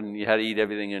 growing up and you had to eat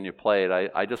everything in your plate,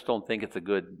 I just don't think it's a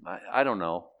good, I don't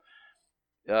know.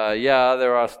 Yeah,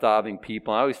 there are starving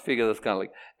people. I always figure that's kind of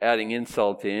like adding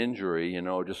insult to injury,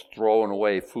 just throwing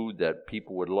away food that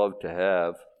people would love to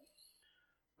have.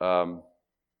 But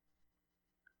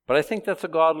But I think that's a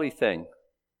godly thing.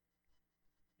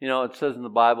 It says in the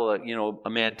Bible that, a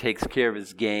man takes care of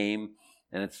his game,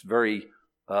 and it's very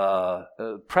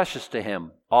precious to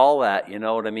him. All that, you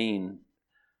know what I mean?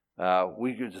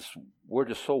 We're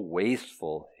just so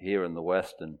wasteful here in the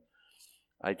West, and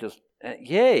thank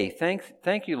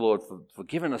you, Lord, for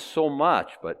giving us so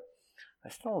much, but I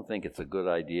still don't think it's a good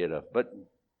idea but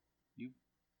you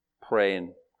pray and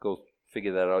go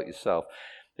figure that out yourself.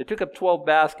 They took up 12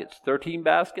 baskets. 13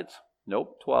 baskets?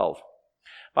 Nope, 12.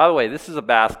 By the way, this is a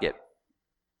basket.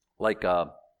 Like,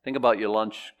 think about your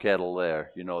lunch kettle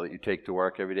there, that you take to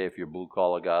work every day if you're a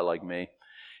blue-collar guy like me.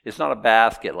 It's not a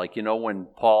basket. Like, when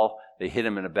Paul, they hit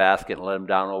him in a basket and let him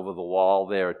down over the wall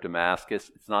there at Damascus.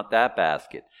 It's not that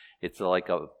basket. It's like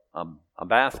a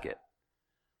basket,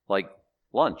 like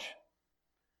lunch.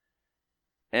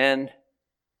 And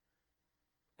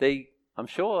I'm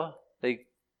sure they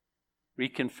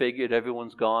reconfigured,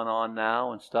 everyone's gone on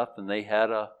now and stuff, and they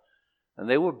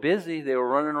were busy. They were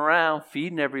running around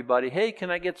feeding everybody. Hey,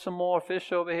 can I get some more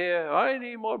fish over here? I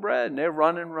need more bread. And they're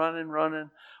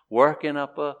running, working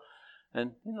up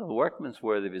and the workman's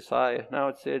worthy of his hire. Now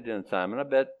it's their dinner time. And I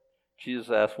bet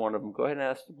Jesus asked one of them, go ahead and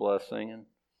ask the blessing. And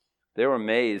they were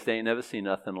amazed. They ain't never seen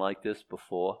nothing like this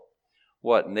before.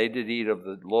 What? And they did eat of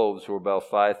the loaves were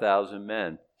about 5,000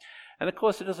 men. And of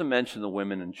course, it doesn't mention the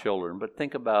women and children, but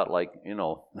think about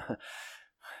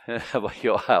about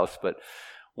your house. But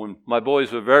when my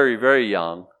boys were very, very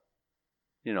young,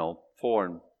 4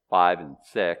 and 5 and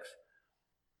 6,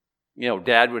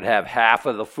 Dad would have half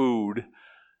of the food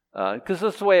because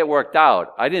that's the way it worked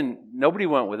out. Nobody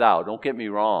went without. Don't get me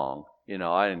wrong.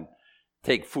 I didn't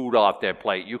take food off their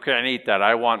plate. You can't eat that.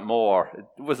 I want more. It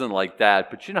wasn't like that.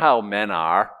 But you know how men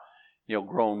are,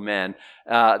 grown men.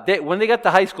 When they got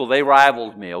to high school, they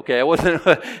rivaled me. Okay, it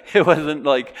wasn't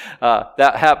like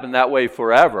that happened that way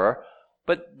forever.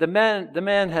 But the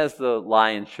man has the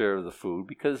lion's share of the food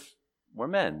because we're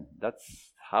men.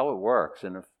 That's how it works.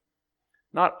 And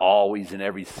not always in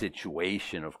every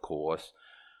situation, of course.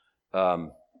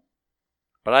 But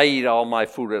I eat all my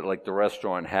food at the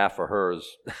restaurant, half of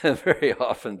hers, very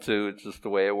often too. It's just the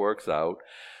way it works out.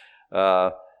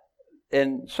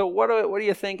 And so what are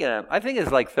you thinking of? I think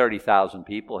it's like 30,000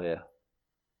 people here.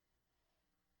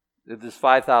 If there's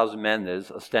 5,000 men,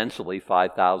 there's ostensibly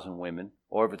 5,000 women.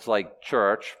 Or if it's like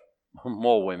church,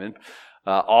 more women.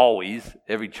 Always,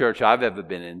 every church I've ever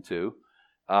been into,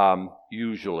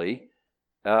 usually.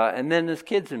 And then there's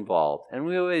kids involved. And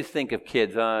we always think of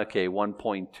kids,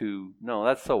 1.2. No,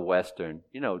 that's so Western.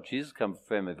 Jesus comes from a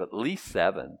family of at least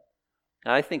 7.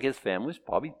 And I think his family's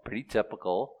probably pretty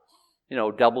typical.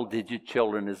 Double-digit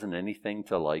children isn't anything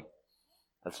to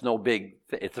that's no big,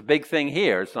 it's a big thing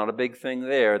here. It's not a big thing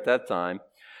there at that time.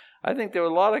 I think there were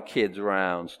a lot of kids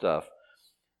around stuff.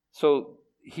 So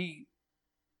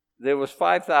there was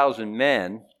 5,000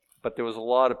 men, but there was a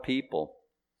lot of people.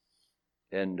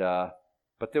 And,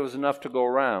 but there was enough to go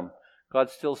around. God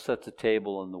still sets a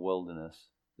table in the wilderness.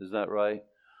 Is that right?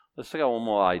 Let's take out one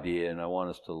more idea, and I want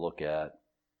us to look at.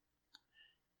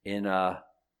 In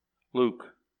Luke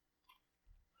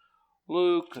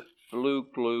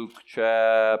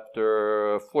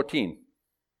chapter 14.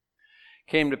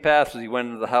 Came to pass as he went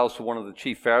into the house of one of the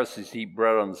chief Pharisees to eat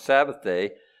bread on the Sabbath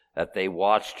day, that they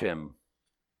watched him.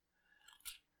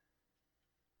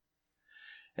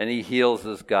 And he heals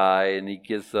this guy, and he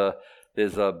gives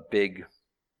there's a big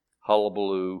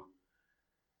hullabaloo.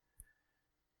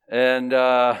 And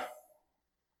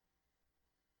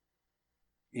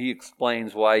he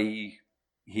explains why he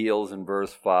heals in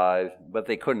verse 5, but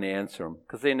they couldn't answer him,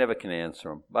 because they never can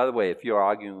answer him. By the way, if you're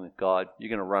arguing with God, you're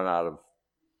going to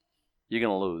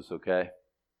lose, okay?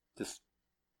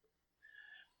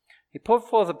 He put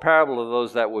forth a parable of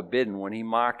those that were bidden, when he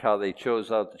marked how they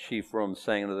chose out the chief rooms,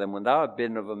 saying to them, when thou art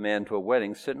bidden of a man to a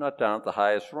wedding, sit not down at the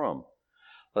highest room,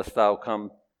 lest thou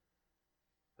come.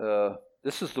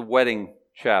 This is the wedding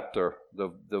chapter,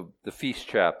 the feast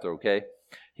chapter, okay?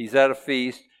 He's at a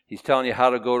feast. He's telling you how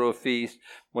to go to a feast.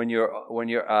 When you're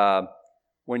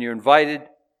invited,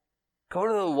 go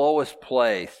to the lowest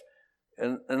place.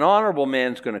 An honorable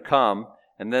man's going to come,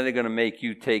 and then they're going to make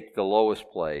you take the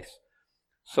lowest place.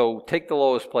 So take the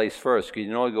lowest place first, because you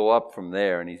can only go up from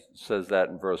there. And he says that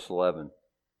in verse 11.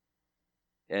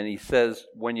 And he says,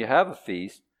 when you have a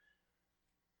feast,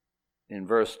 in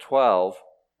verse 12,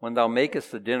 when thou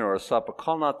makest a dinner or a supper,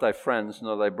 call not thy friends,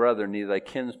 nor thy brethren, neither thy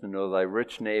kinsmen, nor thy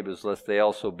rich neighbors, lest they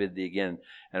also bid thee again,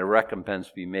 and a recompense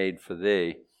be made for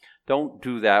thee. Don't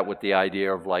do that with the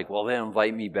idea of they'll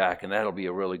invite me back, and that'll be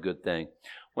a really good thing.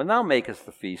 When thou makest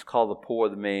the feast, call the poor,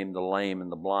 the maimed, the lame,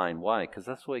 and the blind. Why? Because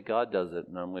that's the way God does it,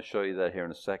 and I'm going to show you that here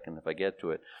in a second if I get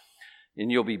to it. And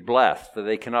you'll be blessed, for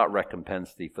they cannot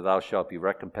recompense thee, for thou shalt be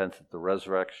recompensed at the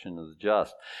resurrection of the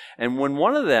just. And when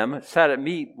one of them sat at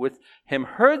meat with him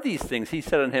heard these things, he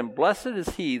said unto him, Blessed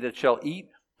is he that shall eat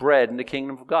bread in the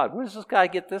kingdom of God. Where does this guy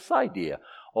get this idea?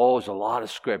 Oh, there's a lot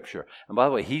of scripture. And by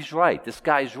the way, he's right. This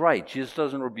guy's right. Jesus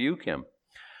doesn't rebuke him.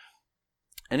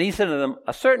 And he said to them,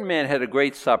 A certain man had a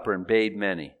great supper and bade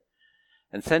many,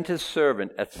 and sent his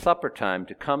servant at supper time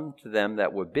to come to them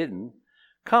that were bidden.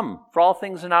 Come, for all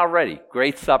things are now ready.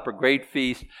 Great supper, great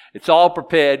feast. It's all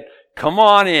prepared. Come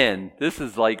on in. This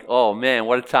is like, oh man,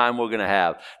 what a time we're going to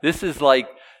have. This is like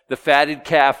the fatted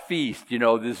calf feast. You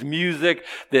know, there's music,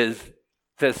 there's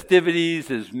festivities,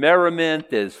 there's merriment,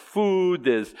 there's food,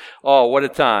 oh, what a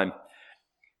time.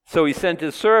 So he sent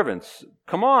his servants,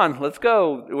 come on, let's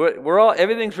go.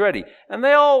 Everything's ready. And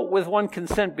they all, with one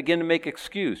consent, begin to make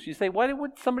excuse. You say, why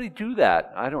would somebody do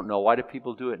that? I don't know. Why do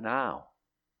people do it now?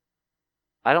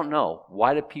 I don't know.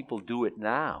 Why do people do it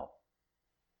now?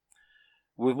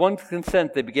 With one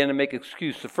consent, they began to make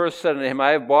excuse. The first said unto him,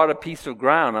 I have bought a piece of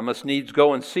ground. I must needs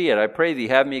go and see it. I pray thee,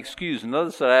 have me excused. Another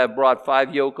said, I have brought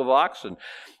 5 yoke of oxen,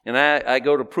 and I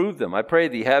go to prove them. I pray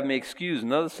thee, have me excused.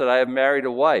 Another said, I have married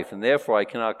a wife, and therefore I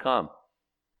cannot come.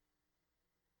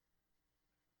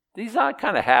 These aren't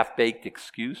kind of half-baked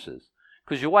excuses.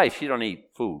 Because your wife, she don't eat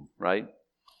food, right?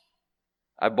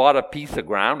 I bought a piece of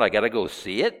ground. I got to go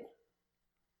see it.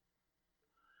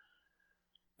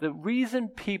 The reason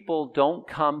people don't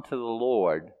come to the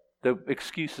Lord, the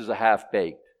excuses are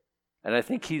half-baked. And I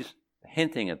think he's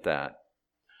hinting at that.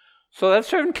 So that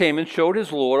servant came and showed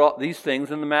his Lord all these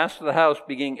things, and the master of the house,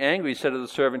 being angry, said to the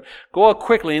servant, Go out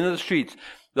quickly into the streets,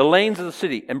 the lanes of the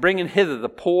city, and bring in hither the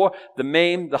poor, the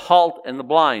maimed, the halt, and the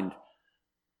blind.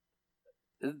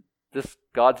 Is this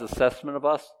God's assessment of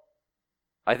us?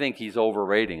 I think he's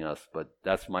overrating us, but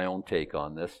that's my own take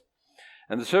on this.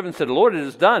 And the servant said, Lord, it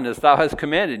is done as thou hast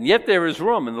commanded, and yet there is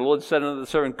room. And the Lord said unto the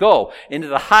servant, Go into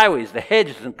the highways, the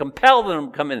hedges, and compel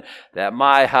them to come in, that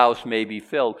my house may be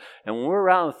filled. And when we're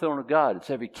around the throne of God, it's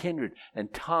every kindred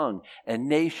and tongue and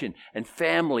nation and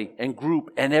family and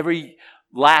group and every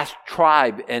last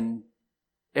tribe and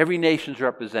every nation's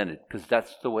represented, because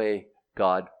that's the way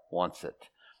God wants it.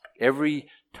 Every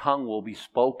tongue will be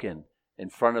spoken in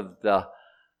front of the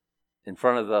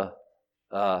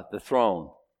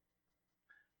throne.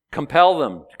 Compel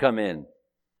them to come in,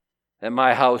 that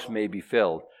my house may be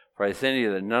filled. For I say unto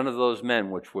you that none of those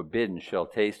men which were bidden shall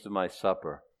taste of my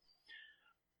supper.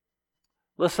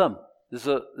 Listen, there's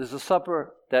a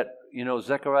supper that,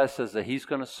 Zechariah says that he's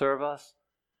going to serve us,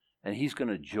 and he's going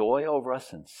to joy over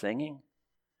us in singing.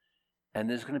 And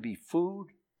there's going to be food,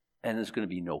 and there's going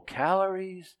to be no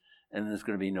calories, and there's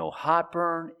going to be no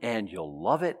heartburn, and you'll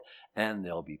love it, and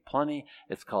there'll be plenty.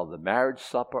 It's called the marriage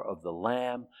supper of the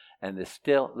Lamb, and there's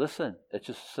still, listen, it's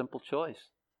just a simple choice.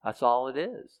 That's all it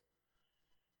is.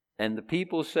 And the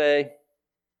people say,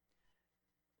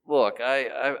 look,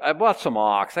 I bought some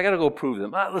ox. I got to go prove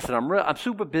them. Listen, I'm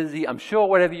super busy. I'm sure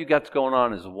whatever you got going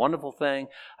on is a wonderful thing.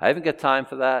 I haven't got time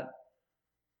for that.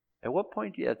 At what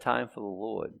point do you have time for the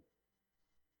Lord?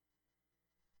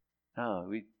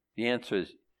 No, the answer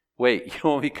is, wait, you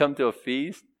want me to come to a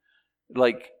feast?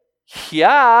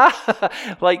 Yeah,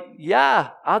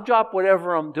 I'll drop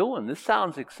whatever I'm doing. This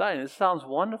sounds exciting. This sounds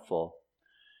wonderful.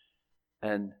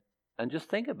 And just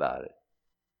think about it.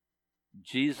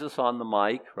 Jesus on the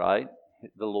mic, right?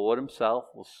 The Lord himself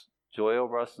will joy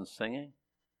over us in singing,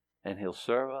 and he'll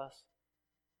serve us,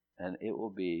 and it will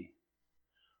be,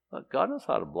 look, God knows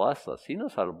how to bless us. He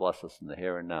knows how to bless us in the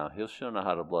here and now. He'll sure know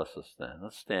how to bless us then.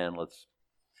 Let's stand. Let's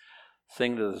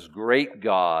sing to this great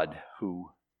God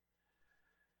who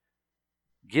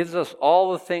gives us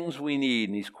all the things we need,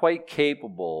 and he's quite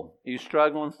capable. Are you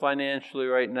struggling financially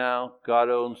right now? God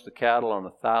owns the cattle on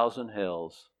 1,000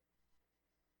 hills.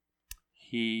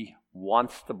 He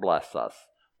wants to bless us.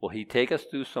 Will he take us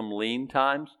through some lean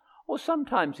times? Well,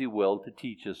 sometimes he will, to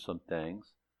teach us some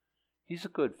things. He's a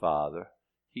good father.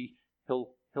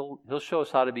 He'll show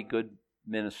us how to be good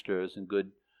ministers and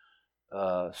good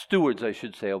stewards, I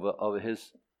should say, over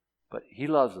his. But he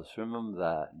loves us. Remember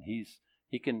that. And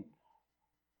he can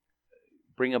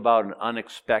bring about an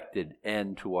unexpected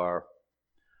end to our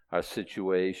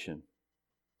situation.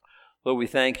 Lord, we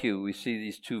thank you. We see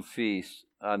these two feasts.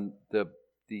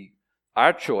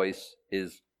 Our choice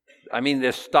is,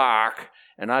 they're stark,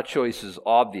 and our choice is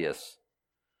obvious.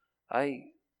 I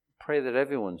pray that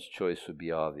everyone's choice would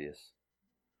be obvious.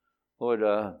 Lord,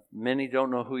 many don't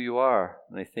know who you are,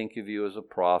 and they think of you as a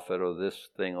prophet, or this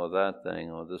thing, or that thing,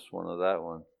 or this one, or that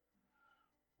one.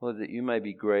 Lord, that you may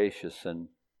be gracious and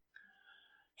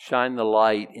shine the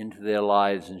light into their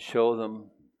lives and show them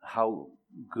how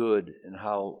good and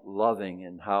how loving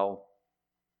and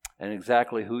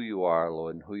exactly who you are,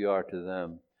 Lord, and who you are to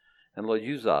them. And Lord,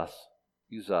 use us.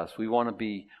 Use us. We want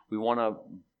to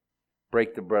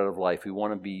break the bread of life. We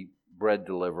want to be bread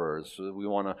deliverers. We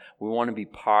want to be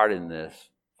part in this,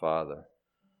 Father.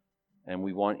 And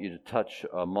we want you to touch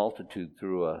a multitude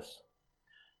through us.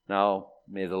 Now,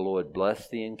 may the Lord bless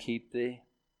thee and keep thee.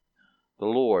 The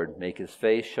Lord make his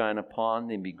face shine upon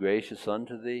thee and be gracious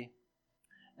unto thee.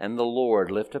 And the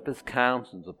Lord lift up his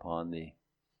countenance upon thee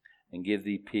and give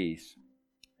thee peace.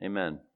 Amen.